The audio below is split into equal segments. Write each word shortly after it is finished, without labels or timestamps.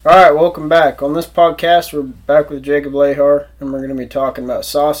All right, welcome back. On this podcast, we're back with Jacob Lehar, and we're going to be talking about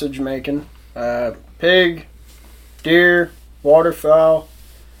sausage making. Pig, deer, waterfowl.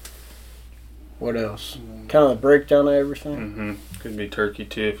 What else? Kind of a breakdown of everything. Could be turkey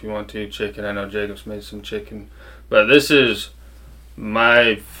too if you want to. Chicken. I know Jacob's made some chicken. But this is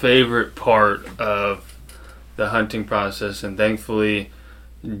my favorite part of the hunting process, and thankfully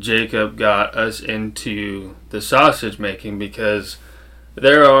Jacob got us into the sausage making because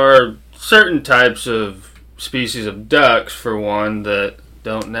there are certain types of species of ducks, for one, that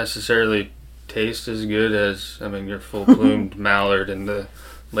don't necessarily taste as good as, your full-plumed mallard in the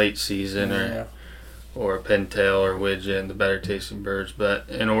late season or a pintail or widgeon, the better tasting birds. But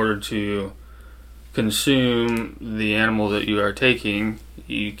in order to consume the animal that you are taking,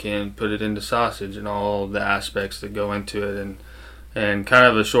 you can put it into sausage and all the aspects that go into it. And kind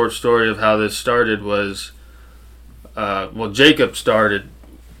of a short story of how this started was, Jacob started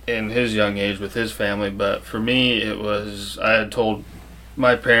in his young age with his family, but for me it was, I had told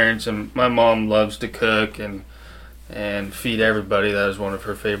my parents, and my mom loves to cook and feed everybody. That is one of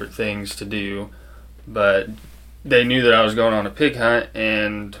her favorite things to do. But they knew that I was going on a pig hunt,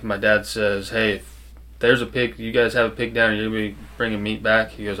 and my dad says, hey, if there's a pig, you guys have a pig down, you're going to be bringing meat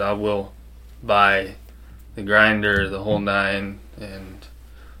back? He goes, I will buy the grinder, the whole nine, and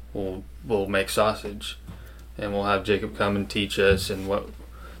we'll make sausage. And we'll have Jacob come and teach us and what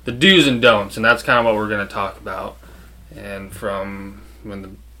the do's and don'ts, and that's kind of what we're going to talk about. And from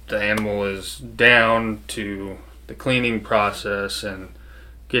when the animal is down to the cleaning process and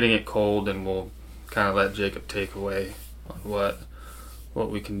getting it cold, and we'll kind of let Jacob take away on what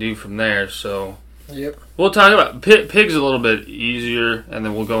we can do from there. So we'll talk about pigs a little bit easier, and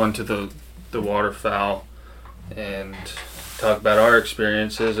then we'll go into the waterfowl and talk about our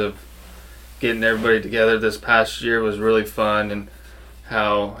experiences of getting everybody together. This past year was really fun, and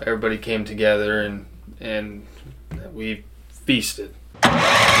how everybody came together and we feasted.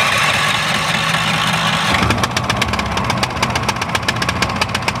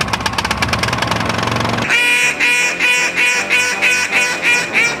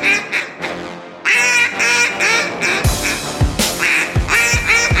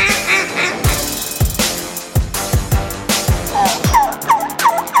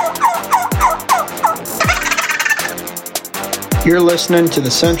 You're listening to the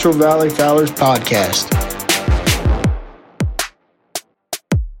Central Valley Fowlers Podcast.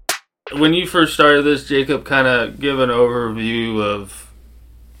 When you first started this, Jacob, kind of give an overview of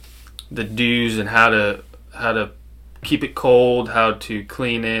the do's and how to keep it cold, how to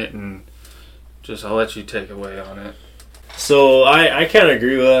clean it, and just I'll let you take away on it. So I kind of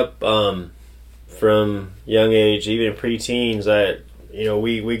grew up from young age, even preteens.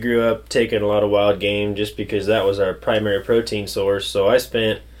 We grew up taking a lot of wild game just because that was our primary protein source. So I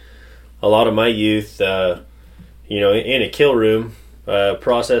spent a lot of my youth, in a kill room,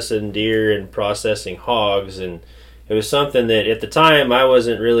 processing deer and processing hogs. And it was something that at the time I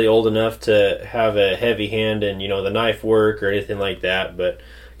wasn't really old enough to have a heavy hand in, the knife work or anything like that. But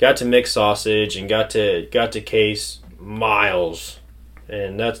got to mix sausage and got to case miles,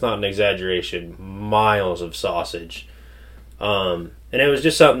 and that's not an exaggeration, miles of sausage. And it was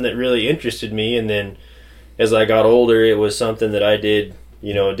just something that really interested me. And then as I got older, it was something that I did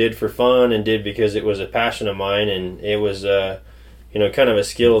for fun and did because it was a passion of mine. And it was, kind of a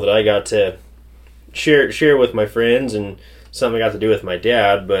skill that I got to share with my friends, and something I got to do with my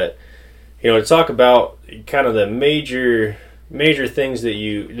dad. But, to talk about kind of the major things that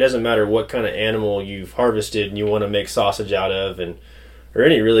it doesn't matter what kind of animal you've harvested and you want to make sausage out of, or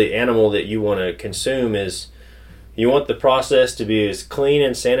any really animal that you want to consume, is you want the process to be as clean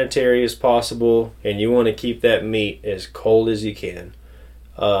and sanitary as possible, and you want to keep that meat as cold as you can.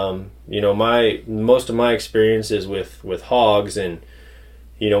 Most of my experience is with hogs, and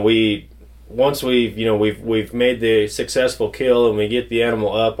once we've made the successful kill and we get the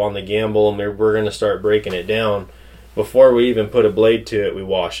animal up on the gamble, and we're going to start breaking it down. Before we even put a blade to it, we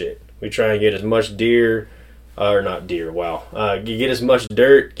wash it. We try and get as much get as much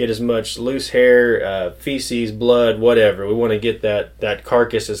dirt, get as much loose hair, feces, blood, whatever. We want to get that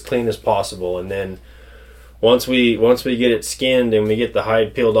carcass as clean as possible. And then once we get it skinned and we get the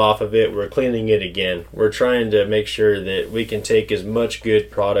hide peeled off of it, we're cleaning it again. We're trying to make sure that we can take as much good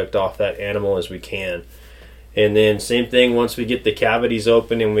product off that animal as we can. And then same thing, once we get the cavities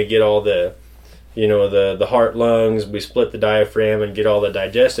open and we get all the heart, lungs, we split the diaphragm and get all the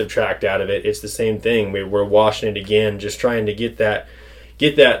digestive tract out of it. It's the same thing. We're washing it again, just trying to get that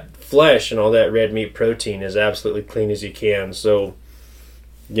flesh and all that red meat protein as absolutely clean as you can. So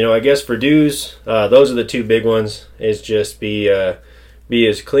I guess for do's, those are the two big ones, is just be be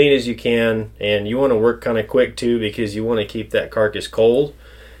as clean as you can, and you want to work kind of quick too because you want to keep that carcass cold.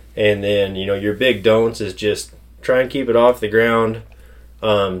 And then, your big don'ts is just try and keep it off the ground,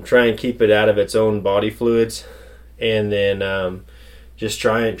 try and keep it out of its own body fluids, and then just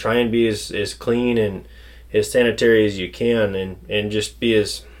try and be as clean and as sanitary as you can, and just be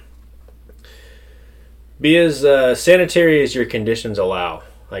as sanitary as your conditions allow,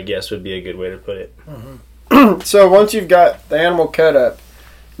 I guess would be a good way to put it. Mm-hmm. So once you've got the animal cut up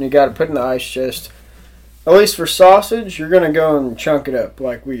and you got it put in the ice chest, at least for sausage, you're going to go and chunk it up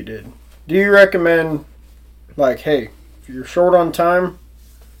like we did. Do you recommend, like, hey, if you're short on time,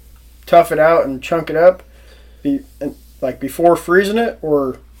 tough it out and chunk it up before freezing it?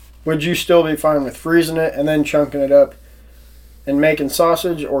 Or would you still be fine with freezing it and then chunking it up and making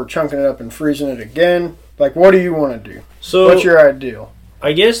sausage, or chunking it up and freezing it again? Like, what do you want to do? So, what's your ideal?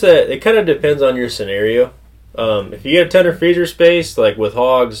 I guess that it kind of depends on your scenario. If you get a ton of freezer space, like with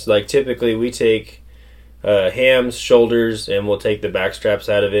hogs, like typically we take hams, shoulders, and we'll take the back straps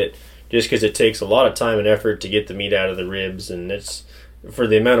out of it, just because it takes a lot of time and effort to get the meat out of the ribs, and it's for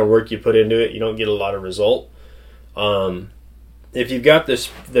the amount of work you put into it, you don't get a lot of result. If you've got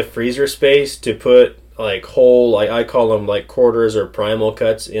the freezer space to put like whole, I call them like quarters or primal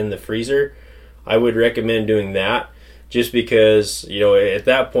cuts in the freezer, I would recommend doing that, just because at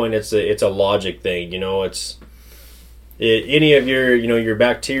that point it's a logic thing. Any of your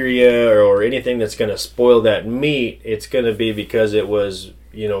bacteria or anything that's going to spoil that meat, it's going to be because it was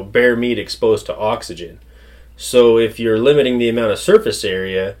bare meat exposed to oxygen. So if you're limiting the amount of surface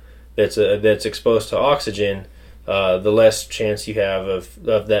area that's exposed to oxygen, the less chance you have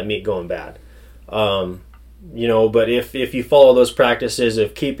of that meat going bad. But if you follow those practices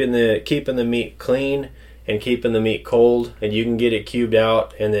of keeping the meat clean and keeping the meat cold, and you can get it cubed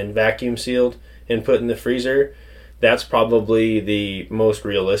out and then vacuum sealed and put in the freezer, that's probably the most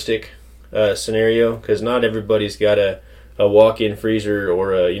realistic scenario, because not everybody's got a walk-in freezer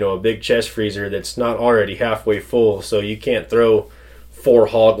or a big chest freezer that's not already halfway full, so you can't throw 4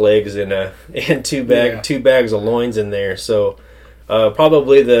 hog legs and two bags of loins in there. So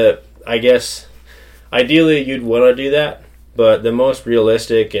probably I guess ideally you'd want to do that, but the most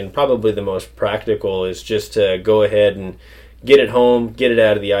realistic and probably the most practical is just to go ahead and get it home, get it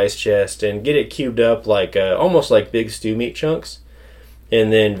out of the ice chest, and get it cubed up like almost like big stew meat chunks,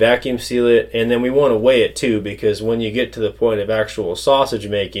 and then vacuum seal it. And then we want to weigh it too, because when you get to the point of actual sausage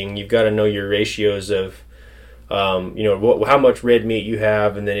making, you've got to know your ratios of how much red meat you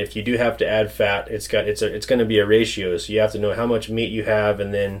have, and then if you do have to add fat, it's going to be a ratio, so you have to know how much meat you have,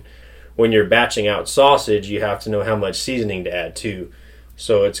 and then when you're batching out sausage, you have to know how much seasoning to add too.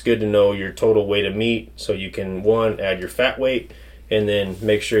 So it's good to know your total weight of meat, so you can, one, add your fat weight, and then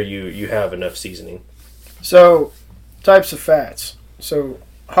make sure you have enough seasoning. So, types of fats. So,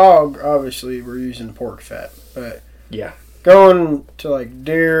 hog, obviously, we're using pork fat. But yeah, going to like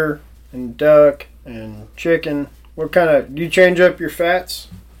deer and duck and chicken, what kind of, do you change up your fats?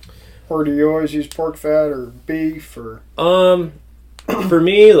 Or do you always use pork fat or beef? Or for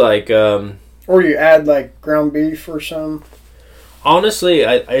me, like or you add like ground beef or some? Honestly,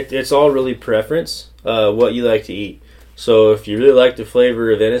 it's all really preference, what you like to eat. So if you really like the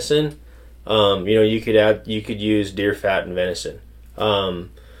flavor of venison, you could use deer fat and venison.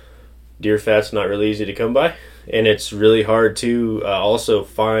 Deer fat's not really easy to come by, and it's really hard to also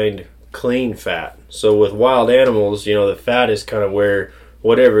find clean fat. So with wild animals, the fat is kind of where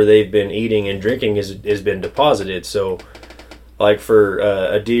whatever they've been eating and drinking has been deposited. So like for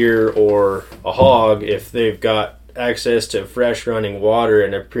a deer or a hog, if they've got access to fresh running water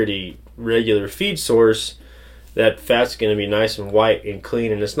and a pretty regular feed source, that fat's going to be nice and white and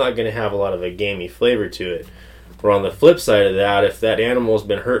clean, and it's not going to have a lot of a gamey flavor to it. Or on the flip side of that, if that animal's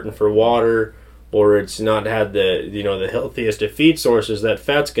been hurting for water, or it's not had the healthiest of feed sources, that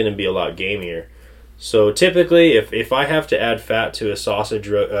fat's going to be a lot gamier. So typically, if I have to add fat to a sausage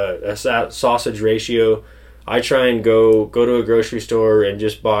ratio, I try and go to a grocery store and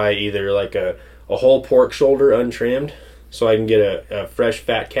just buy either like a whole pork shoulder untrimmed, so I can get a fresh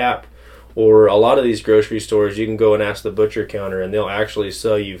fat cap, or a lot of these grocery stores you can go and ask the butcher counter and they'll actually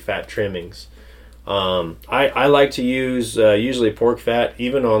sell you fat trimmings. I like to use usually pork fat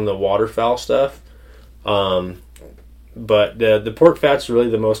even on the waterfowl stuff, but the pork fat's really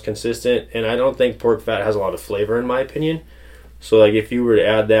the most consistent, and I don't think pork fat has a lot of flavor in my opinion. So like if you were to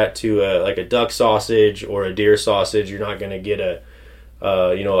add that to like a duck sausage or a deer sausage, you're not going to get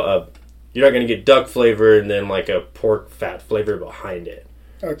you're not going to get duck flavor and then like a pork fat flavor behind it.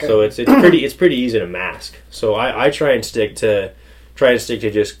 Okay. So it's pretty easy to mask. So I try and stick to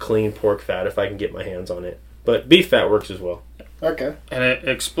just clean pork fat if I can get my hands on it. But beef fat works as well. Okay. And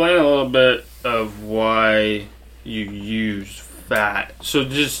explain a little bit of why you use fat. So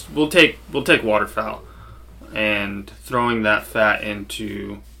we'll take waterfowl and throwing that fat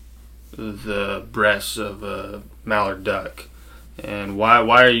into the breasts of a mallard duck. And why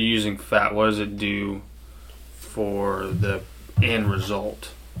are you using fat? What does it do for the end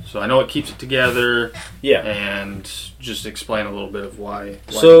result? So I know it keeps it together. Yeah. And just explain a little bit of why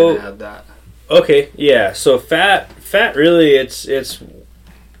So, you add that. Okay, yeah. So fat really it's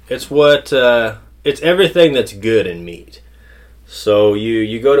what it's everything that's good in meat. So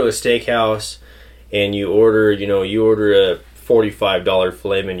you go to a steakhouse and you order a $45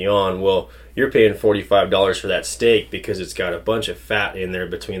 filet mignon. Well, you're paying $45 for that steak because it's got a bunch of fat in there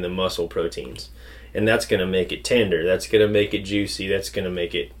between the muscle proteins. And that's going to make it tender. That's going to make it juicy. That's going to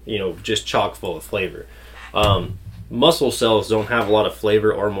make it, just chock full of flavor. Muscle cells don't have a lot of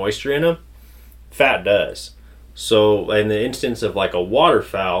flavor or moisture in them. Fat does. So in the instance of like a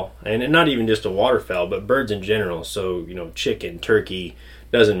waterfowl, and not even just a waterfowl, but birds in general, so chicken, turkey,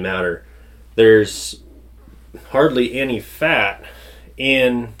 doesn't matter. There's hardly any fat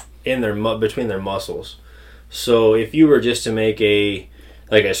in their between their muscles. So if you were just to make a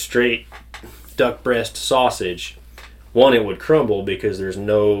straight duck breast sausage, one, it would crumble because there's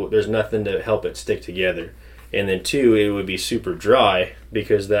nothing to help it stick together. And then two, it would be super dry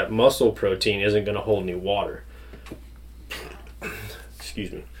because that muscle protein isn't going to hold any water.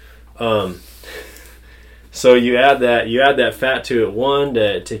 Excuse me. So you add that fat to it, one,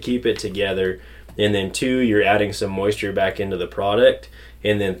 to keep it together, and then two, you're adding some moisture back into the product,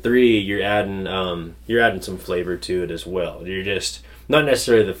 and then three, you're adding some flavor to it as well. You're just not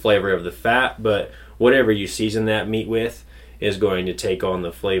necessarily the flavor of the fat, but whatever you season that meat with is going to take on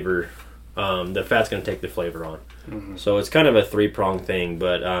the flavor. The fat's going to take the flavor on. Mm-hmm. So it's kind of a three-pronged thing,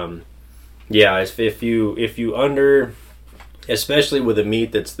 but if you under, especially with a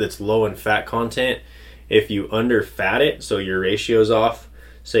meat that's low in fat content, if you under fat it, so your ratio's off,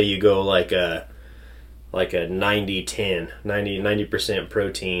 say you go like a 90%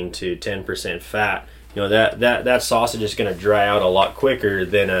 protein to 10% fat, that sausage is going to dry out a lot quicker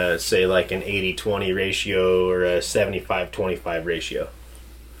than say like an 80-20 ratio or a 75-25 ratio.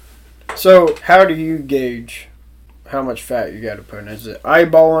 So how do you gauge how much fat you got to put in? Is it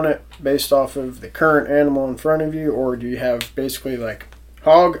eyeballing it based off of the current animal in front of you, or do you have basically like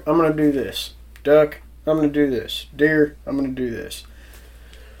hog, I'm going to do this, duck, I'm going to do this, deer, I'm going to do this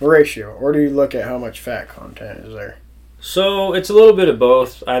ratio, or do you look at how much fat content is there? So it's a little bit of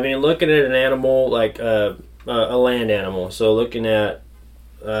both. I mean, looking at an animal like a land animal, so looking at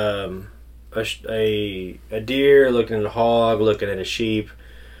a deer, looking at a hog, looking at a sheep,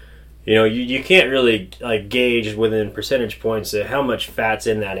 you can't really like gauge within percentage points of how much fat's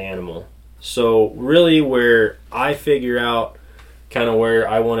in that animal. So really where I figure out kind of where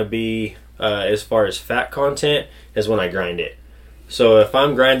I want to be as far as fat content is when I grind it. So if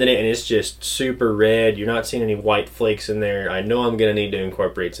I'm grinding it and it's just super red, you're not seeing any white flakes in there, I know I'm going to need to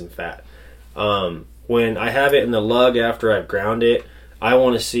incorporate some fat. When I have it in the lug after I've ground it, I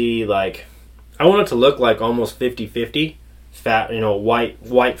want to see I want it to look like almost 50-50 fat,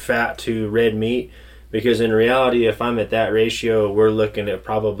 white fat to red meat, because in reality, if I'm at that ratio, we're looking at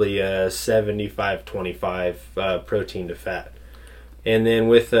probably a 75-25 protein to fat. And then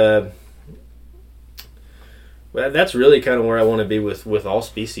with that's really kind of where I want to be with all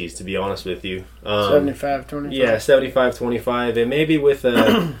species, to be honest with you. 75-25. Yeah, 75-25, and maybe with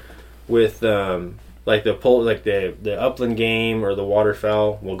like the upland game or the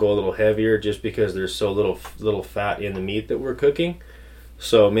waterfowl, we'll go a little heavier just because there's so little fat in the meat that we're cooking.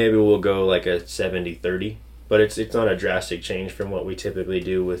 So maybe we'll go like a 70-30, but it's not a drastic change from what we typically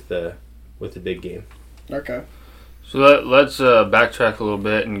do with the big game. Okay. So let's backtrack a little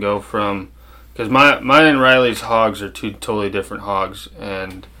bit and go from, because mine and Riley's hogs are two totally different hogs,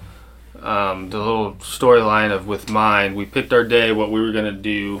 and the little storyline of with mine, we picked our day, what we were gonna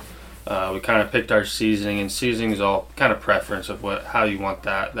do. We kind of picked our seasoning, and seasoning is all kind of preference of how you want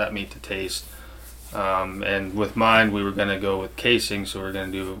that meat to taste. And with mine, we were going to go with casing, so we're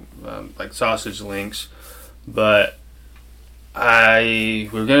going to do like sausage links. But we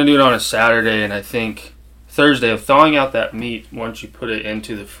were going to do it on a Saturday, and I think Thursday of thawing out that meat. Once you put it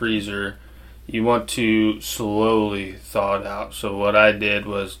into the freezer, you want to slowly thaw it out. So what I did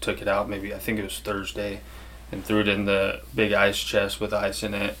was took it out, maybe I think it was Thursday, and threw it in the big ice chest with ice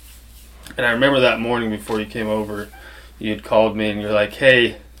in it. And I remember that morning before you came over, you had called me and you're like,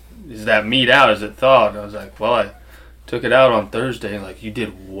 "Hey, is that meat out? Is it thawed?" And I was like, "Well, I took it out on Thursday." And like, "You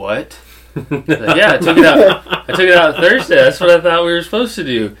did what?" Like, "Yeah, I took it out. I took it out Thursday. That's what I thought we were supposed to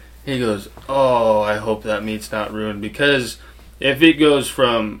do." He goes, "Oh, I hope that meat's not ruined," because if it goes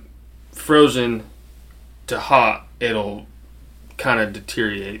from frozen to hot, it'll kind of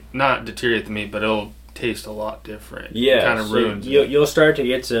not deteriorate the meat, but it'll taste a lot different. Yeah, kind of so ruins you'll start to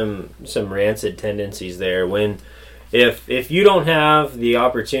get some rancid tendencies there when if you don't have the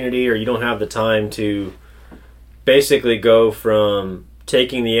opportunity or you don't have the time to basically go from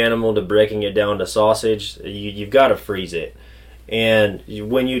taking the animal to breaking it down to sausage, you've got to freeze it. And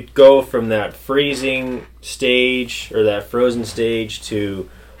when you go from that freezing stage or that frozen stage to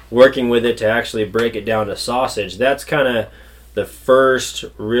working with it to actually break it down to sausage, that's kind of the first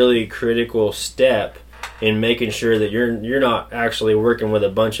really critical step in making sure that you're not actually working with a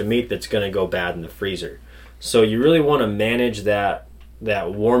bunch of meat that's going to go bad in the freezer. So you really want to manage that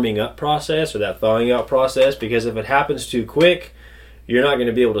warming up process or that thawing out process, because if it happens too quick, you're not going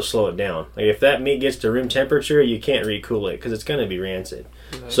to be able to slow it down. Like if that meat gets to room temperature, you can't recool it because it's going to be rancid.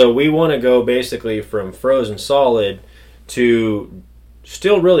 Right. So we want to go basically from frozen solid to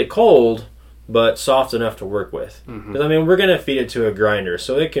still really cold, but soft enough to work with. Because I mean, we're going to feed it to a grinder,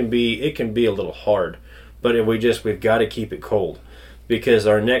 so it can be a little hard. But if we've got to keep it cold, because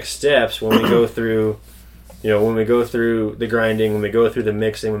our next steps when we go through, when we go through the grinding, when we go through the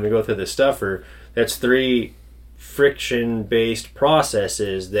mixing, when we go through the stuffer, that's 3 friction-based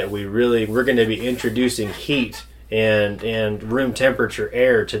processes that we're going to be introducing heat and room temperature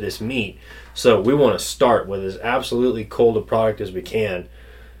air to this meat. So we want to start with as absolutely cold a product as we can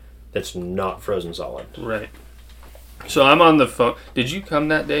that's not frozen solid. Right. So I'm on the phone. Did you come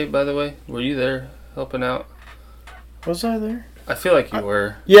that day, by the way? Were you there helping out? Was I there? I feel like you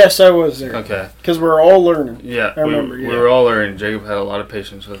were. Yes, I was there. Okay. Because we're all learning. Yeah, I remember. We were all learning. Jacob had a lot of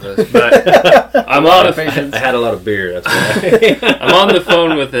patience with us. But I'm on the patience. I had a lot of beer, that's why. I'm on the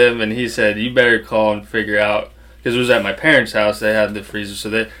phone with him, and he said, you better call and figure out, because it was at my parents' house. They had the freezer,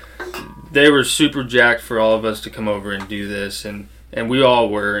 so they were super jacked for all of us to come over and do this, and we all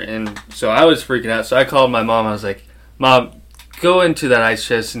were. And so I was freaking out. So I called my mom. I was like, Mom, go into that ice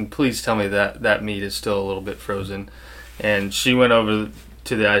chest and please tell me that meat is still a little bit frozen. And she went over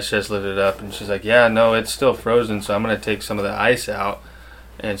to the ice chest, lifted it up, and she's like, yeah, no, it's still frozen, so I'm going to take some of the ice out.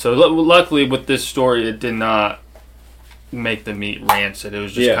 And so luckily with this story, it did not make the meat rancid. It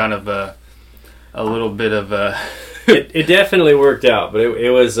was just kind of a little bit of a... it definitely worked out, but it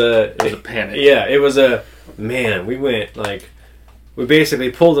was a panic. Yeah, it was we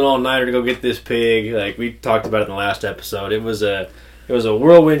basically pulled an all-nighter to go get this pig. Like we talked about it in the last episode. It was a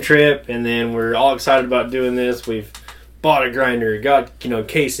whirlwind trip, and then we're all excited about doing this. We've bought a grinder, got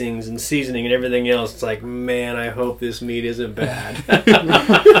casings and seasoning and everything else. It's like, man, I hope this meat isn't bad.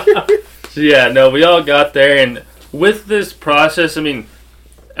 So yeah, no, we all got there, and with this process, I mean,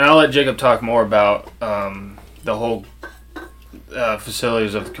 and I'll let Jacob talk more about the whole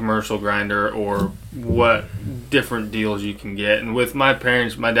facilities of the commercial grinder or what different deals you can get. And with my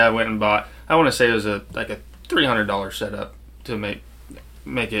parents, my dad went and bought, I want to say it was a $300 setup to make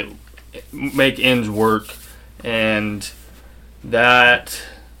ends work, and that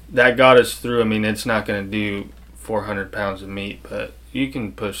got us through. I mean, it's not going to do 400 pounds of meat, but you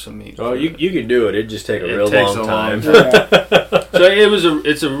can push some meat. Oh, you can do it. It just takes a real long time. So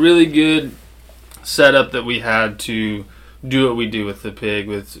it's a really good setup that we had to do what we do with the pig,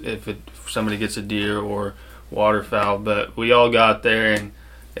 if somebody gets a deer or waterfowl. But we all got there, and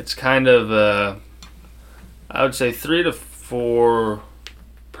it's kind of I would say 3 to 4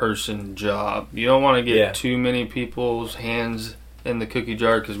 person job. You don't want to get too many people's hands in the cookie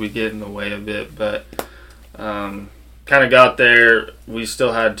jar because we get in the way of it. But kind of got there. We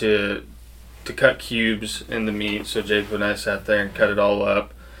still had to cut cubes in the meat, so Jacob and I sat there and cut it all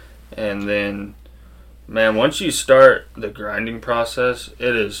up. And then, man, once you start the grinding process,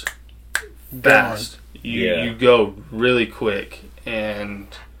 it is fast. You go really quick, and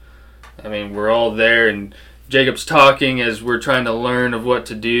I mean, we're all there, and Jacob's talking as we're trying to learn of what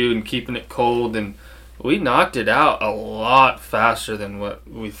to do and keeping it cold, and we knocked it out a lot faster than what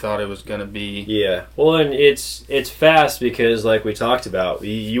we thought it was going to be. Yeah. Well, and it's fast because, like we talked about,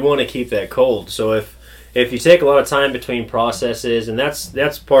 you want to keep that cold. So if you take a lot of time between processes, and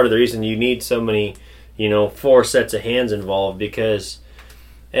that's part of the reason you need so many, 4 sets of hands involved, because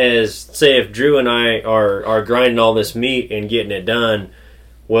as say if Drew and I are grinding all this meat and getting it done,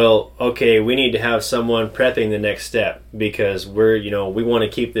 well, okay, we need to have someone prepping the next step because we want to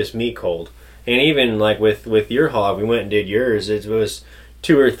keep this meat cold. And even like with your hog, we went and did yours. It was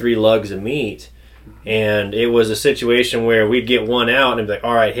 2 or 3 lugs of meat, and it was a situation where we'd get one out and be like,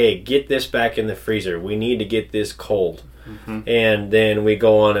 all right, hey, get this back in the freezer. We need to get this cold. Mm-hmm. And then we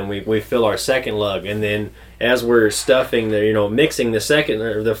go on and we fill our second lug, and then as we're stuffing mixing the second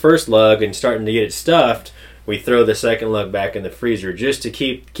or the first lug and starting to get it stuffed, we throw the second lug back in the freezer just to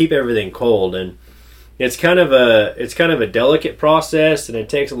keep everything cold. And it's kind of a delicate process, and it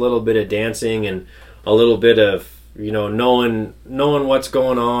takes a little bit of dancing and a little bit of knowing what's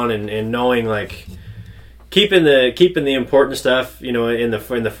going on, and knowing, like, keeping the important stuff in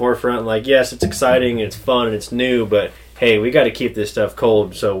the forefront. Like, yes, it's exciting, it's fun, and it's new, but hey, we got to keep this stuff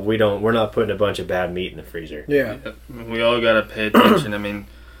cold so we're not putting a bunch of bad meat in the freezer. Yeah, we all got to pay attention. I mean,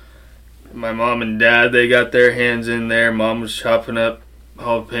 my mom and dad, they got their hands in there. Mom was chopping up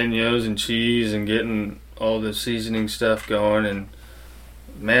jalapenos and cheese and getting all the seasoning stuff going. And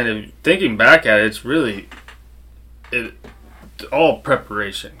man, thinking back at it, it's really all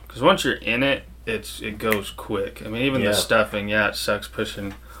preparation. Because once you're in it, it goes quick. I mean, even the stuffing, it sucks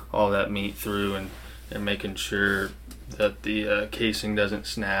pushing all that meat through and making sure that the casing doesn't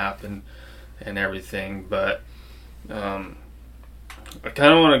snap and everything. But I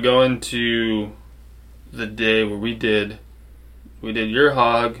kind of want to go into the day where we did your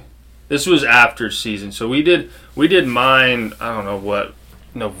hog. This was after season, so we did mine. I don't know what,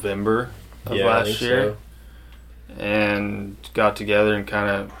 November of last year, and got together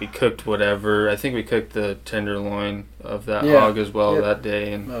and we cooked whatever. I think we cooked the tenderloin of that hog as well that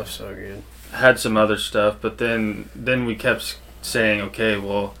day, and that was so good. Had some other stuff, but then we kept saying, okay,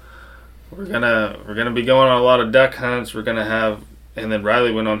 well, we're gonna be going on a lot of duck hunts. We're gonna have. And then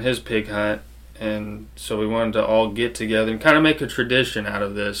Riley went on his pig hunt, and so we wanted to all get together and kind of make a tradition out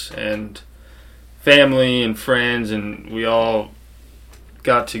of this, and family and friends, and we all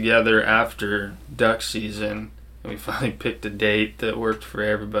got together after duck season, and we finally picked a date that worked for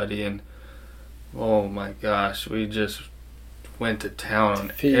everybody, and oh my gosh, we just went to town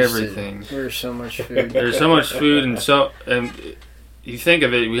on everything. There's so much food. There's so much food, and you think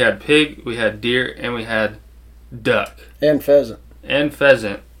of it, we had pig, we had deer, and we had duck. And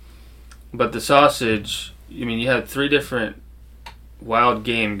pheasant. But the sausage, I mean, you had 3 different wild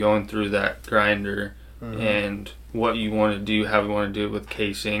game going through that grinder, and what you want to do, how we want to do it with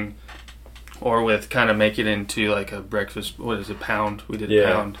casing, or with kind of make it into like a breakfast, what is it, pound? We did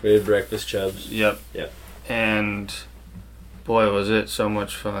pound. We did breakfast chubs. Yep. And boy, was it so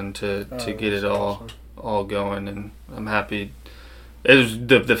much fun to get it all going, and I'm happy. It was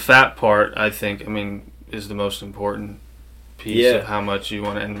the fat part, I think, is the most important piece of how much you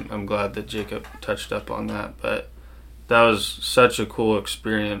want, and I'm glad that Jacob touched up on that. But that was such a cool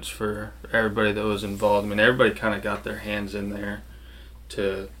experience for everybody that was involved. I mean, everybody kind of got their hands in there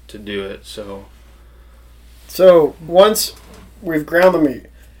to do it. So once we've ground the meat,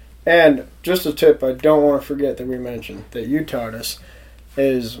 and just a tip I don't want to forget that we mentioned that you taught us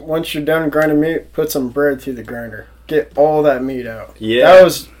is once you're done grinding meat, put some bread through the grinder. Get all that meat out. Yeah,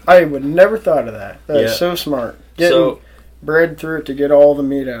 I would never thought of that. That's so smart. Getting bread through it to get all the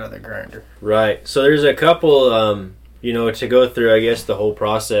meat out of the grinder. Right. So there's a couple, to go through, I guess, the whole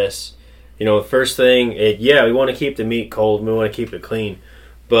process. First thing, we want to keep the meat cold. We want to keep it clean.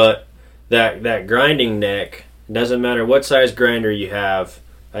 But that grinding neck, doesn't matter what size grinder you have.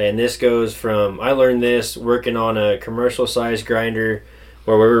 And this goes from, I learned this working on a commercial size grinder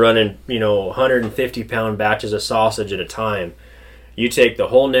where we were running, 150-pound batches of sausage at a time. You take the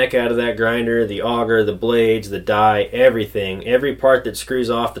whole neck out of that grinder, the auger, the blades, the die, everything. Every part that screws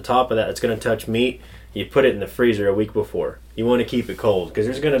off the top of that that's going to touch meat, you put it in the freezer a week before. You want to keep it cold because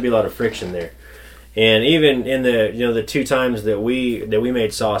there's going to be a lot of friction there. And even in the 2 times that we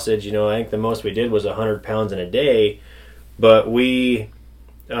made sausage, I think the most we did was 100 pounds in a day. But we,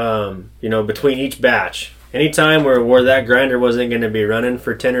 between each batch, anytime where that grinder wasn't going to be running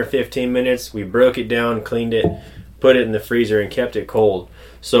for 10 or 15 minutes, we broke it down, cleaned it, put it in the freezer, and kept it cold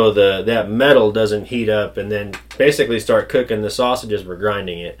so that metal doesn't heat up and then basically start cooking the sausage as we're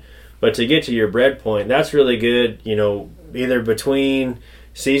grinding it. But to get to your bread point, that's really good, either between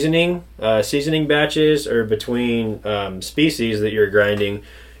seasoning batches or between species that you're grinding.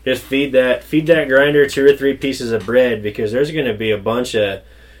 Just feed that grinder 2 or 3 pieces of bread, because there's going to be a bunch of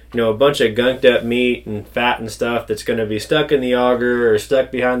gunked up meat and fat and stuff that's going to be stuck in the auger or stuck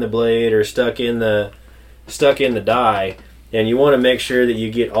behind the blade or stuck in the die, and you want to make sure that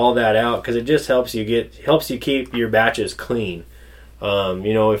you get all that out because it just helps you keep your batches clean.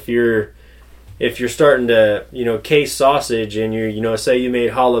 If you're starting to case sausage and you're say you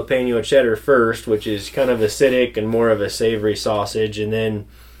made jalapeno cheddar first, which is kind of acidic and more of a savory sausage, and then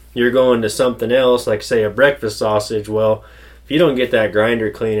you're going to something else like say a breakfast sausage. Well, if you don't get that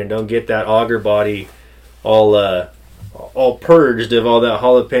grinder clean and don't get that auger body all purged of all that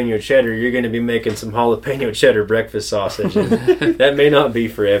jalapeno cheddar, you're going to be making some jalapeno cheddar breakfast sausage. That may not be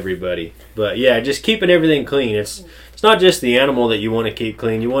for everybody. But yeah, just keeping everything clean. It's not just the animal that you want to keep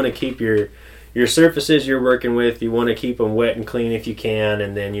clean. You want to keep your your surfaces you're working with, you want to keep them wet and clean if you can,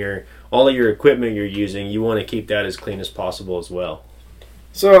 and then all of your equipment you're using, you want to keep that as clean as possible as well.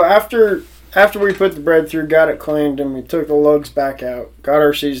 So after we put the bread through, got it cleaned, and we took the lugs back out, got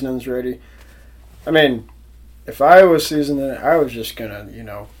our seasonings ready. I mean, if I was seasoning it, I was just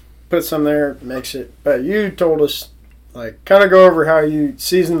gonna, put some there, mix it. But you told us, kind of go over how you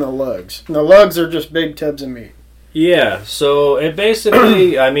season the lugs. And the lugs are just big tubs of meat. Yeah, so it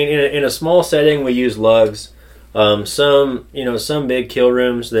basically, I mean, in a small setting, we use lugs. Some big kill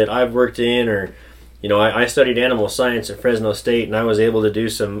rooms that I've worked in, or, I studied animal science at Fresno State, and I was able to do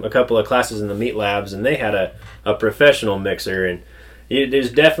a couple of classes in the meat labs, and they had a professional mixer, and it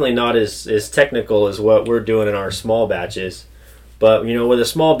is definitely not as technical as what we're doing in our small batches. But, with a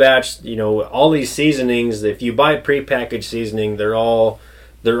small batch, all these seasonings, if you buy prepackaged seasoning, they're all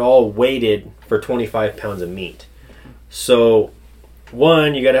weighted for 25 pounds of meat. So,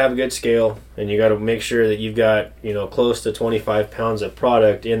 one, you got to have a good scale, and you got to make sure that you've got, close to 25 pounds of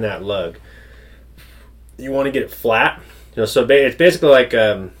product in that lug. You want to get it flat, so it's basically like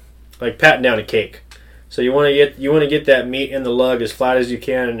patting down a cake. So you want to get that meat in the lug as flat as you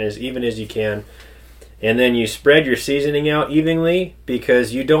can and as even as you can, and then you spread your seasoning out evenly,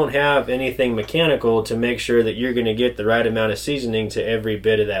 because you don't have anything mechanical to make sure that you're going to get the right amount of seasoning to every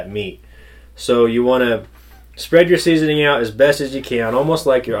bit of that meat. So you want to spread your seasoning out as best as you can, almost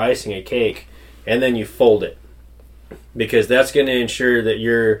like you're icing a cake, and then you fold it, because that's going to ensure that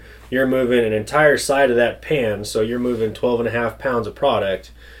you're moving an entire side of that pan. So you're moving 12.5 pounds of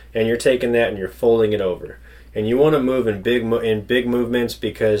product, and you're taking that and you're folding it over. And you want to move in big movements,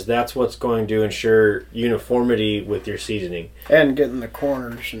 because that's what's going to ensure uniformity with your seasoning. And getting the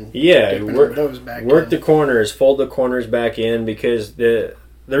corners and work those back the corners, fold the corners back in, because the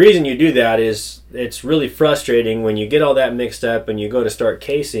reason you do that is it's really frustrating when you get all that mixed up and you go to start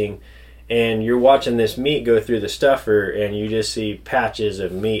casing, and you're watching this meat go through the stuffer, and you just see patches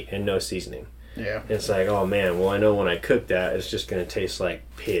of meat and no seasoning. Yeah. It's like, oh man, well, I know when I cook that, it's just going to taste like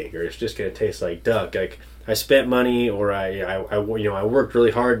pig, or it's just going to taste like duck. Like, I spent money, or I worked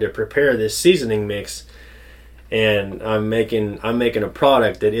really hard to prepare this seasoning mix, and I'm making a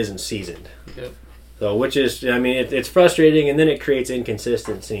product that isn't seasoned. Yep. So, which is, I mean, it's frustrating, and then it creates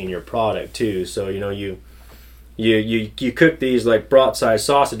inconsistency in your product too. So, you cook these like brat-sized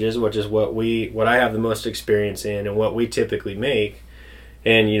sausages, which is what I have the most experience in, and what we typically make.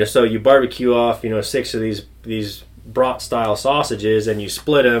 And so you barbecue off 6 of these brat-style sausages, and you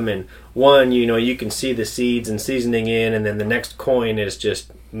split them, and one you can see the seeds and seasoning in, and then the next coin is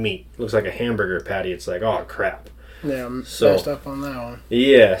just meat. Looks like a hamburger patty. It's like, oh crap. Yeah, I'm messed up on that one.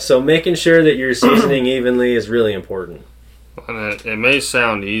 Yeah, so making sure that you're seasoning evenly is really important. And it may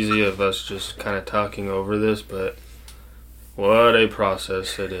sound easy of us just kind of talking over this, but what a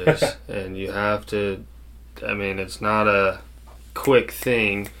process it is. And you have to, it's not a quick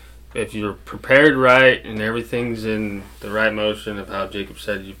thing. If you're prepared right and everything's in the right motion of how Jacob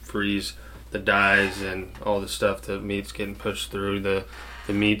said, you freeze the dyes and all the stuff, the meat's getting pushed through, the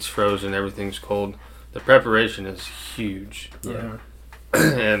meat's frozen, everything's cold. The preparation is huge. Yeah.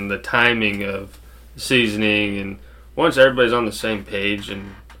 And the timing of seasoning, and once everybody's on the same page,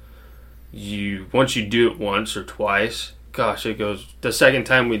 and once you do it once or twice, gosh, it goes. The second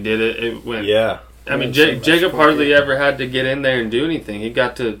time we did it, it went. Yeah. Jacob hardly ever had to get in there and do anything. He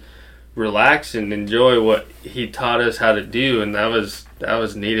got to relax and enjoy what he taught us how to do, and that was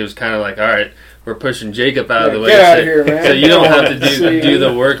neat. It was kind of like, all right, we're pushing Jacob out of the way. Get out of here, man. So you don't have to do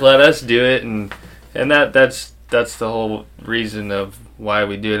the work. Let us do it, and that's the whole reason of why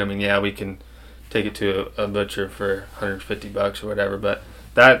we do it. We can take it to a butcher for $150 or whatever, but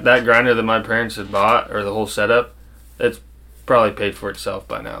that grinder that my parents had bought, or the whole setup, it's probably paid for itself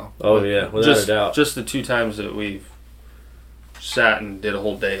by now. Oh yeah, without a doubt. Just the 2 times that we've sat and did a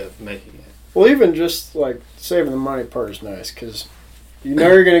whole day of making it. Well, even just like saving the money part is nice, because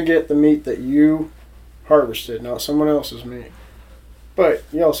you're going to get the meat that you harvested, not someone else's meat. But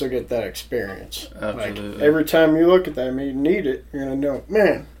you also get that experience. Absolutely. Like, every time you look at that meat and eat it, you're going to know,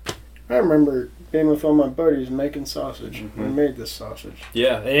 man, I remember being with all my buddies making sausage. Mm-hmm. We made this sausage.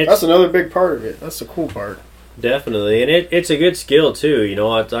 Yeah, and that's another big part of it. That's the cool part. Definitely, and it's a good skill too.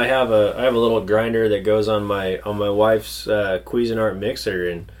 I have a little grinder that goes on my wife's Cuisinart mixer,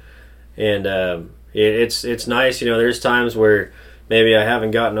 and it's nice. There's times where maybe I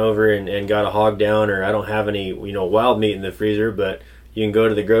haven't gotten over and got a hog down, or I don't have any wild meat in the freezer, but you can go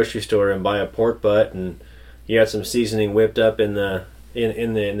to the grocery store and buy a pork butt, and you got some seasoning whipped up in the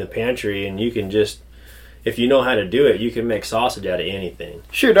pantry, and you can just, if you know how to do it, you can make sausage out of anything.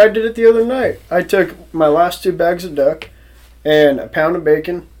 Shoot, I did it the other night. I took my last 2 bags of duck and a pound of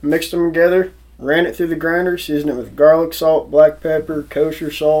bacon, mixed them together, ran it through the grinder, seasoned it with garlic salt, black pepper,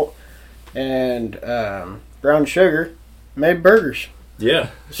 kosher salt, and brown sugar. Made burgers. Yeah.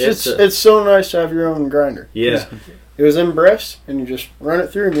 It's so nice to have your own grinder. Yeah. It was in breast, and you just run it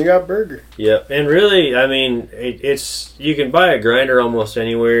through, and you got burger. Yep, and really, I mean, it's you can buy a grinder almost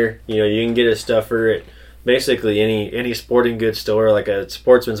anywhere. You know, you can get a stuffer at basically any sporting goods store, like a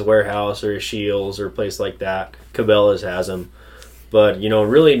Sportsman's Warehouse or a Shields or a place like that. Cabela's has them. But, you know,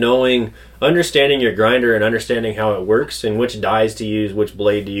 really understanding your grinder and understanding how it works and which dies to use, which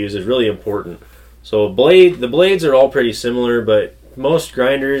blade to use is really important. So the blades are all pretty similar, but most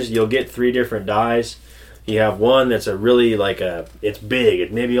grinders, you'll get 3 different dies. You have one that's it's big.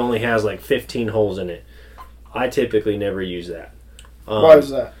 It maybe only has like 15 holes in it. I typically never use that. Why is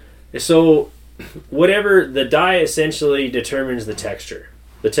that? So, whatever, the die essentially determines the texture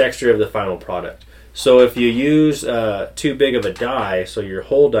of the final product. So if you use too big of a die, so your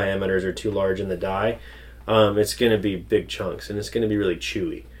hole diameters are too large in the die, it's going to be big chunks and it's going to be really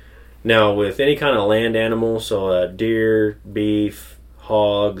chewy. Now, with any kind of land animal, so deer, beef,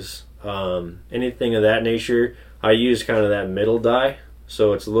 hogs, anything of that nature, I use kind of that middle die.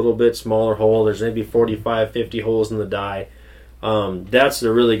 So it's a little bit smaller hole. There's maybe 45, 50 holes in the die. That's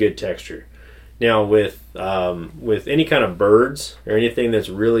a really good texture. Now with any kind of birds or anything that's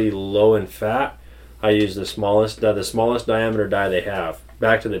really low in fat, I use the smallest diameter die they have.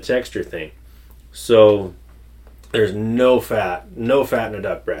 Back to the texture thing. So there's no fat in a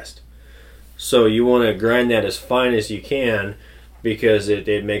duck breast. So you want to grind that as fine as you can because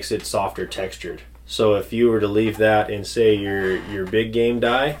it makes it softer textured. So if you were to leave that in, say, your big game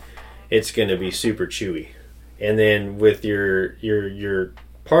die, it's going to be super chewy. And then with your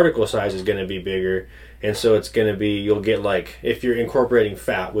particle size is going to be bigger, and so it's going to be, you'll get like, if you're incorporating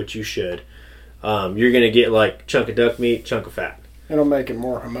fat, which you should, you're going to get like chunk of duck meat, chunk of fat. It'll make it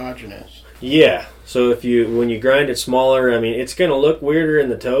more homogeneous. Yeah. So when you grind it smaller, I mean, it's going to look weirder in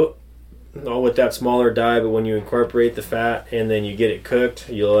the tote, all with that smaller die, but when you incorporate the fat and then you get it cooked,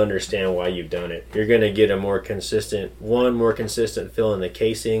 you'll understand why you've done it. You're going to get a more consistent fill in the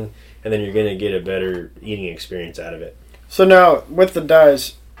casing, and then you're going to get a better eating experience out of it. So now, with the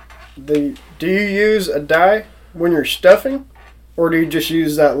dies, do you use a die when you're stuffing, or do you just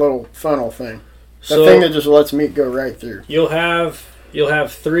use that little funnel thing? The thing that just lets meat go right through. You'll have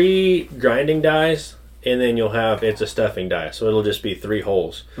 3 grinding dies, and then it's a stuffing die, so it'll just be 3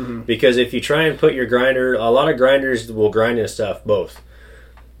 holes. Mm-hmm. Because if you try and put your grinder, a lot of grinders will grind and stuff both.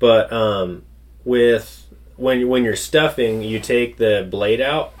 But when you're stuffing, you take the blade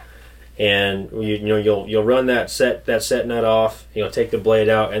out, and you'll run that set nut off. You'll take the blade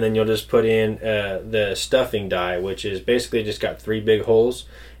out, and then you'll just put in the stuffing die, which is basically just got 3 big holes,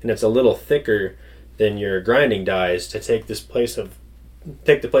 and it's a little thicker than your grinding dies to take the place of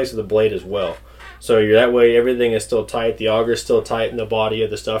the blade as well. So that way everything is still tight. The auger is still tight in the body of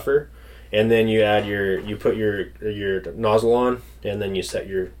the stuffer, and then you put your nozzle on, and then you set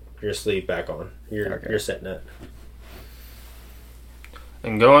your sleeve back on your set nut.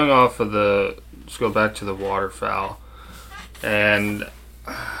 And going off of let's go back to the waterfowl, and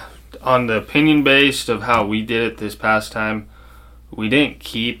on the opinion based of how we did it this past time, we didn't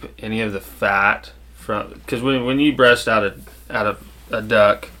keep any of the fat because when you breast out of a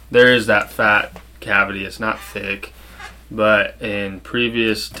duck, there is that fat cavity. It's not thick, but in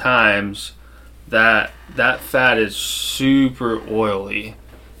previous times, that fat is super oily.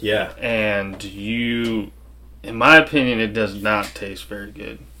 Yeah, and in my opinion, it does not taste very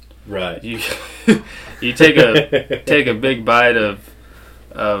good. Right. You take a big bite of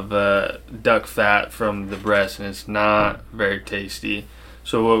duck fat from the breast, and it's not very tasty.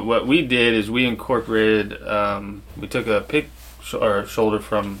 So what we did is we incorporated. We took a pig or shoulder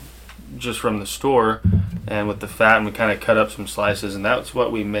from the store, and with the fat, and we kind of cut up some slices, and that's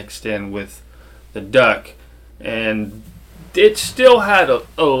what we mixed in with the duck, and it still had a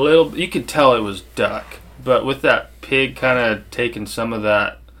little. You could tell it was duck. But with that pig kind of taking some of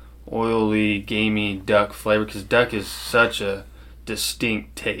that oily, gamey duck flavor, because duck is such a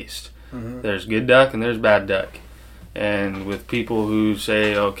distinct taste. Mm-hmm. There's good duck and there's bad duck. And with people who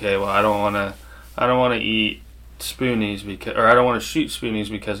say, okay, well, I don't want to eat spoonies or I don't want to shoot spoonies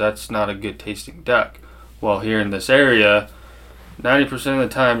because that's not a good tasting duck. Well, here in this area, 90% of the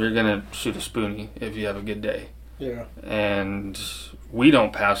time you're gonna shoot a spoonie if you have a good day. Yeah. And we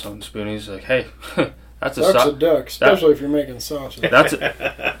don't pass on spoonies. Like, hey. That's a duck, especially if you're making sausage. That's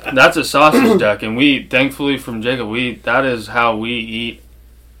a sausage duck, and we, thankfully from Jacob, that is how we eat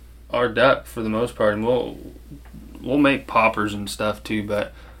our duck for the most part. And we'll make poppers and stuff too,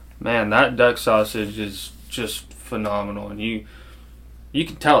 but man, that duck sausage is just phenomenal. And you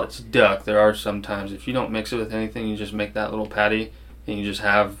can tell it's duck. There are sometimes if you don't mix it with anything, you just make that little patty and you just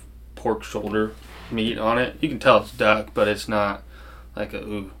have pork shoulder meat on it. You can tell it's duck, but it's not like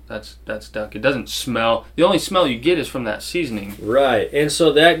that's duck. It doesn't smell. The only smell you get is from that seasoning. Right, and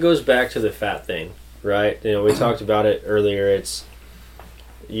so that goes back to the fat thing, right? You know, we talked about it earlier. It's,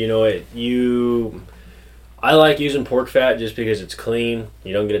 you know, I like using pork fat just because it's clean.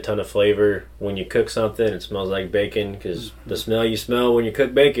 You don't get a ton of flavor. When you cook something, it smells like bacon because the smell you smell when you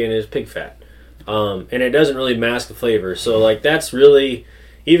cook bacon is pig fat. And it doesn't really mask the flavor. So, like, that's really,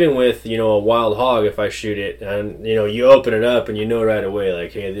 even with, you know, a wild hog, if I shoot it and, you know, you open it up and you know right away,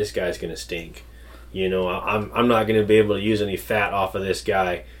 like, hey, this guy's going to stink. You know, I'm not going to be able to use any fat off of this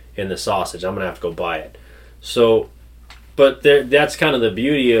guy in the sausage. I'm going to have to go buy it. So, but that's kind of the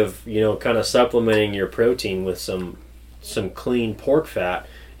beauty of, you know, kind of supplementing your protein with some clean pork fat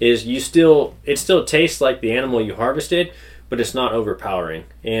is it still tastes like the animal you harvested, but it's not overpowering.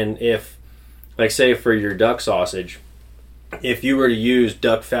 And if, like, say for your duck sausage, if you were to use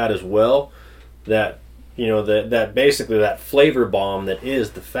duck fat as well, that, you know, that basically that flavor bomb that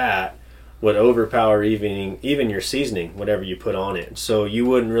is the fat would overpower even your seasoning, whatever you put on it. So you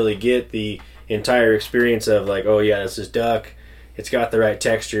wouldn't really get the entire experience of like, oh yeah, this is duck, it's got the right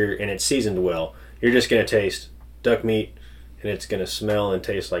texture and it's seasoned well. You're just going to taste duck meat and it's going to smell and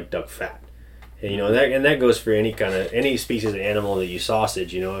taste like duck fat. And, you know, that goes for any species of animal that you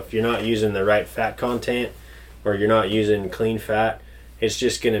sausage. You know, if you're not using the right fat content or you're not using clean fat, it's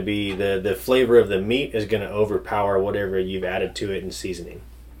just going to be the flavor of the meat is going to overpower whatever you've added to it in seasoning.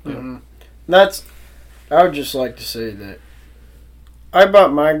 Mm-hmm. I would just like to say that I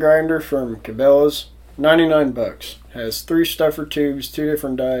bought my grinder from Cabela's, $99. Has 3 stuffer tubes, 2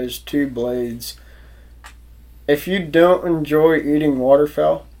 different dies, 2 blades. If you don't enjoy eating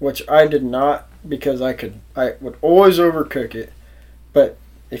waterfowl, which I did not because I would always overcook it, but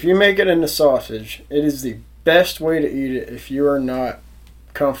if you make it into sausage, it is the best way to eat it if you are not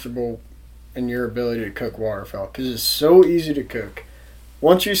comfortable in your ability to cook waterfowl because it's so easy to cook.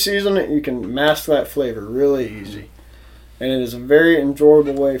 Once you season it, you can mask that flavor really easy. And it is a very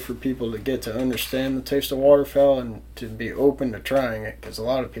enjoyable way for people to get to understand the taste of waterfowl and to be open to trying it. Because a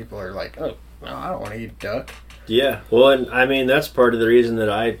lot of people are like, oh, no, I don't want to eat duck. Yeah, well, and I mean, that's part of the reason that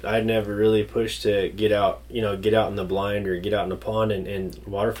I never really pushed to get out in the blind or get out in the pond and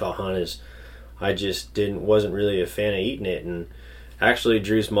waterfowl hunt is I just wasn't really a fan of eating it. And actually,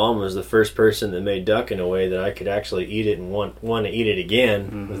 Drew's mom was the first person that made duck in a way that I could actually eat it and want to eat it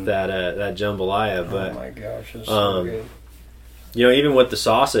again with that jambalaya. But, oh my gosh, it's so good. You know, even with the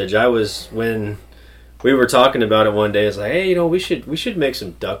sausage, when we were talking about it one day, it's like, hey, you know, we should make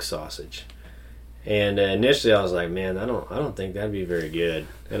some duck sausage. And initially I was like, man, I don't think that'd be very good.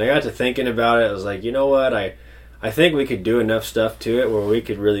 And I got to thinking about it. I was like, you know what? I think we could do enough stuff to it where we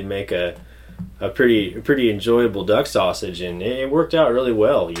could really make a pretty enjoyable duck sausage, and it worked out really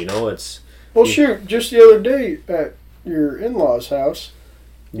well. You know, shoot, just the other day at your in-laws' house,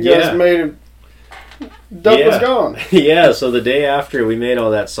 you guys made a duck was gone. Yeah, so the day after we made all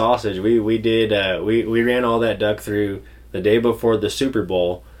that sausage, we ran all that duck through the day before the Super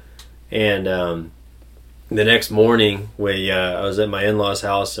Bowl, and the next morning I was at my in-laws'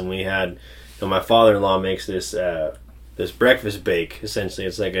 house, and we had, you know, my father-in-law makes this breakfast bake. Essentially,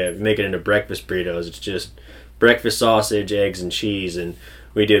 it's like make it into breakfast burritos. It's just breakfast sausage, eggs, and cheese, and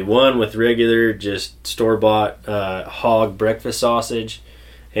we did one with regular, just store-bought hog breakfast sausage.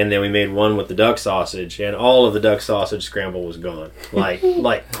 And then we made one with the duck sausage, and all of the duck sausage scramble was gone.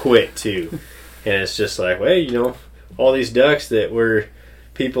 Like quick too. And it's just like, well, you know, all these ducks that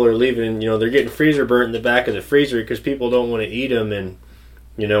people are leaving, you know, they're getting freezer burnt in the back of the freezer because people don't want to eat them, and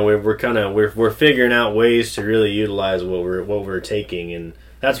you know, we're figuring out ways to really utilize what we're taking, and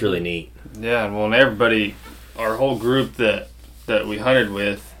that's really neat. Yeah, well, and everybody, our whole group that we hunted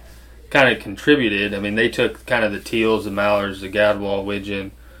with, kind of contributed. I mean, they took kind of the teals, the mallards, the gadwall,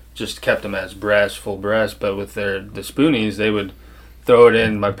 widgeon, just kept them as full breast, but with the spoonies, they would throw it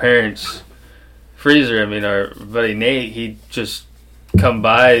in my parents' freezer. I mean, our buddy Nate, he'd just come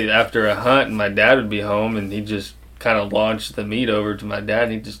by after a hunt, and my dad would be home, and he'd just kind of launch the meat over to my dad,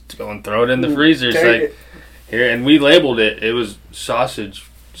 and he'd just go and throw it in the freezer. It's like, here, and we labeled it. It was sausage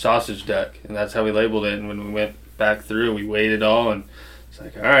duck, and that's how we labeled it. And when we went back through, we weighed it all, and it's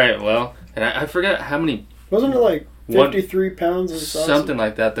like, all right, well, and I forgot how many. Wasn't it like 53 pounds of sausage? Something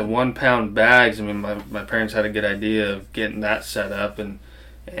like that. The 1 pound bags. I mean, my parents had a good idea of getting that set up, and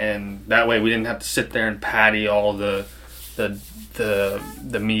that way we didn't have to sit there and patty all the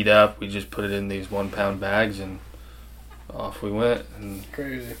meat up. We just put it in these 1 pound bags, and off we went. And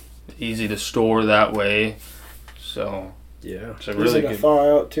crazy. Easy to store that way. So Yeah. It's a Easy really to good.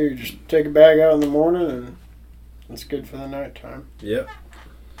 thaw out too. Just take a bag out in the morning, and it's good for the nighttime. Yep.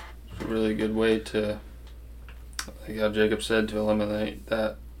 It's a really good way to, like how Jacob said, to eliminate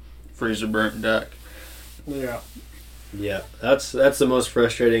that freezer burnt duck. Yeah. Yeah, that's the most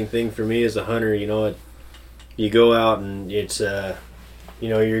frustrating thing for me as a hunter. You know, you go out and it's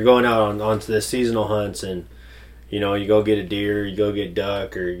you're going out onto the seasonal hunts, and you go get a deer, you go get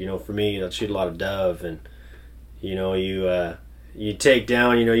duck, or for me, I'll shoot a lot of dove, and you take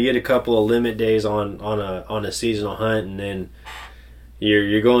down, you get a couple of limit days on a seasonal hunt, and then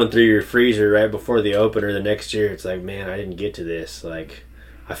you're going through your freezer right before the opener the next year. It's like, man, I didn't get to this. Like,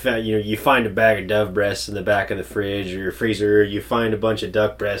 I found, you find a bag of dove breasts in the back of the fridge or your freezer, or you find a bunch of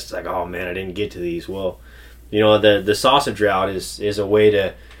duck breasts. It's like, oh man, I didn't get to these. Well, the sausage route is a way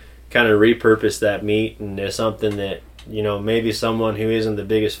to kind of repurpose that meat into something that, maybe someone who isn't the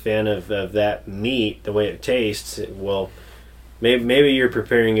biggest fan of that meat, the way it tastes, well, maybe you're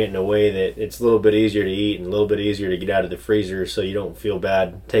preparing it in a way that it's a little bit easier to eat and a little bit easier to get out of the freezer, so you don't feel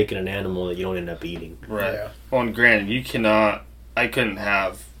bad taking an animal that you don't end up eating. Right. Yeah. Well, and granted, I couldn't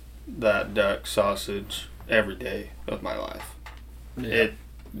have that duck sausage every day of my life. Yeah.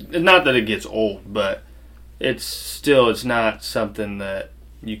 Not that it gets old, but it's not something that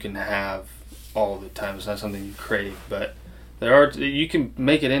you can have all the time. It's not something you crave, but you can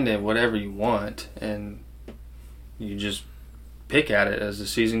make it into whatever you want, and you just pick at it as the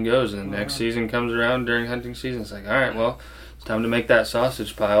season goes, and the next season comes around during hunting season. It's like, all right, well, it's time to make that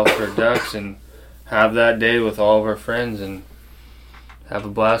sausage pile for ducks and have that day with all of our friends and have a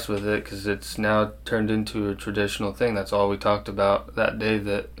blast with it, because it's now turned into a traditional thing. That's all we talked about that day,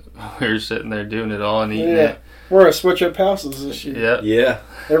 that we were sitting there doing it all and eating it. We're gonna switch up houses this year. Yeah.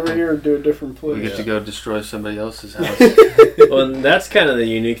 Every year do a different place. We get to go destroy somebody else's house. Well, and that's kind of the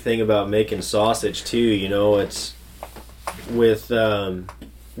unique thing about making sausage too. It's with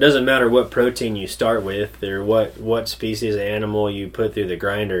doesn't matter what protein you start with or what species of animal you put through the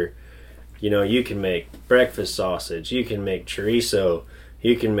grinder. You can make breakfast sausage, you can make chorizo,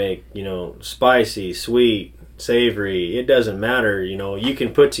 you can make spicy, sweet, savory. It doesn't matter. You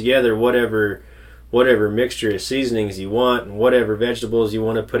can put together whatever mixture of seasonings you want and whatever vegetables you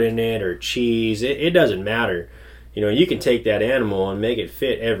want to put in it, or cheese. It doesn't matter. You can take that animal and make it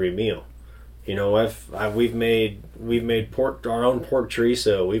fit every meal. We've made our own pork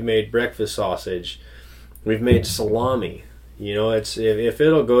chorizo. We've made breakfast sausage. We've made salami. It's if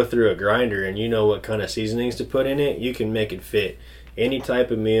it'll go through a grinder and you know what kind of seasonings to put in it, you can make it fit any type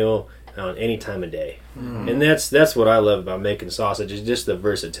of meal on any time of day. Mm-hmm. And that's what I love about making sausage, is just the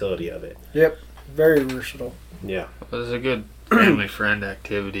versatility of it. Yep, very versatile. Yeah, Well, it's a good family friend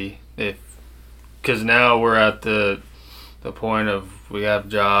activity, because now we're at the point of we have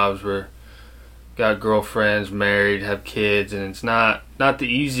jobs, we're got girlfriends, married, have kids, and it's not the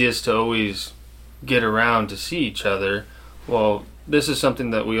easiest to always get around to see each other. Well, this is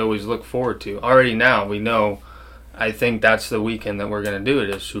something that we always look forward to. Already now we know, I think that's the weekend that we're going to do it,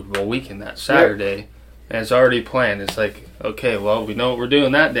 is Super Bowl weekend, that Saturday. Yep. And it's already planned. It's like, okay, well, we know what we're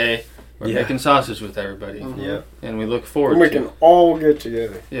doing that day. We're making sausage with everybody. Mm-hmm. Yeah. And we look forward and we can all get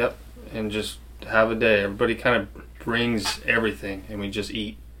together. Yep. And just have a day. Everybody kind of brings everything, and we just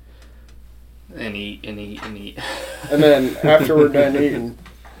eat. And eat and eat and eat. And then after we're done eating,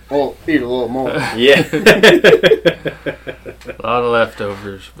 we'll eat a little more. Yeah. A lot of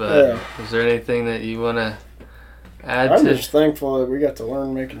leftovers. But is there anything that you want to add I'm to? just thankful that we got to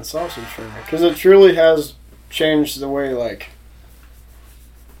learn making sausage from it, because it truly has changed the way,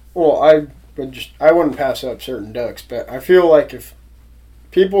 I wouldn't pass up certain ducks, but I feel like if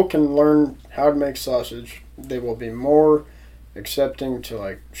people can learn how to make sausage, they will be more accepting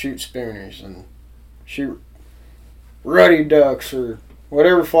to shoot spoonies and shoot ruddy ducks or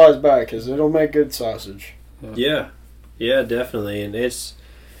whatever flies by, because it'll make good sausage. Yeah, definitely. And it's,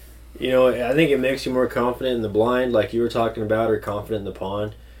 I think it makes you more confident in the blind, like you were talking about, or confident in the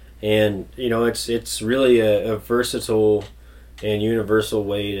pond. And it's really a versatile and universal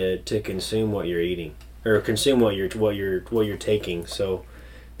way to consume what you're eating, or consume what you're taking. So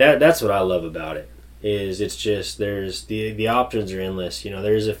that's what I love about it. Is it's just, there's the options are endless.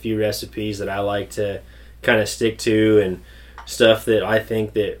 There's a few recipes that I like to kind of stick to, and stuff that I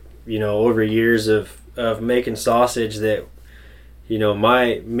think that over years of making sausage that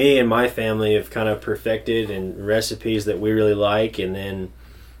me and my family have kind of perfected, and recipes that we really like. And then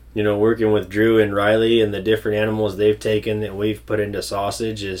working with Drew and Riley and the different animals they've taken that we've put into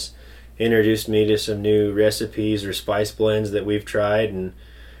sausage has introduced me to some new recipes or spice blends that we've tried, and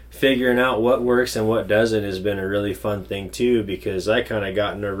figuring out what works and what doesn't has been a really fun thing too, because I kind of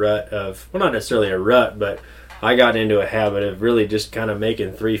got in a rut of, well, not necessarily a rut, but I got into a habit of really just kind of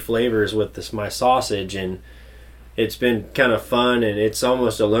making 3 flavors with my sausage, and it's been kind of fun, and it's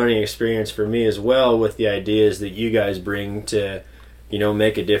almost a learning experience for me as well with the ideas that you guys bring to,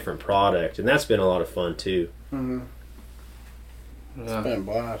 make a different product, and that's been a lot of fun too. Mm-hmm. Yeah, It's been a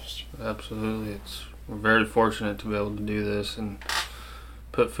blast. absolutely. We're very fortunate to be able to do this and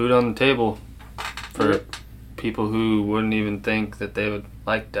put food on the table for people who wouldn't even think that they would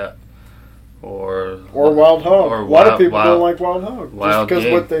like duck or wild hog. or a lot of people wild- don't like wild hog just wild because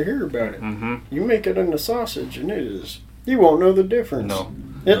game. what they hear about it. Mm-hmm. You make it into sausage, and you won't know the difference. No.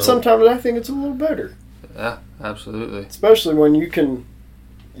 And sometimes I think it's a little better, Yeah, absolutely. especially when you can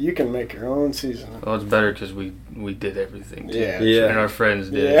make your own seasoning. Well, it's better because we did everything. Too. Yeah. And our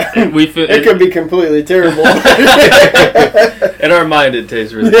friends did. Yeah. We feel, It could be completely terrible. in our mind, it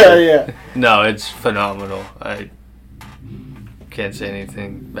tastes really Yeah, good. yeah. No, it's phenomenal. I can't say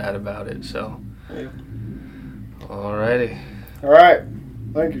anything bad about it. So, Yeah. alrighty. All right.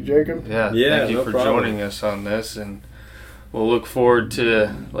 Thank you, Jacob. Yeah, Yeah, thank you no for problem. joining us on this, and we'll look forward to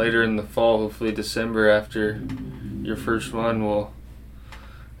later in the fall, hopefully December, after your first one.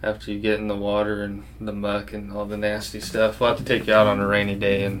 After you get in the water and the muck and all the nasty stuff, we'll have to take you out on a rainy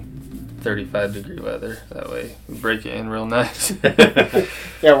day in 35-degree weather. That way, we break it in real nice.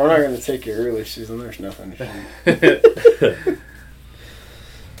 Yeah, we're not going to take you early season. There's nothing to shoot.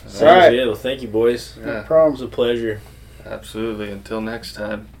 Sounds All right. good. Well, thank you, boys. Yeah, It Problem. was a pleasure. absolutely. Until next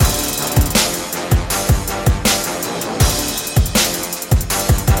time.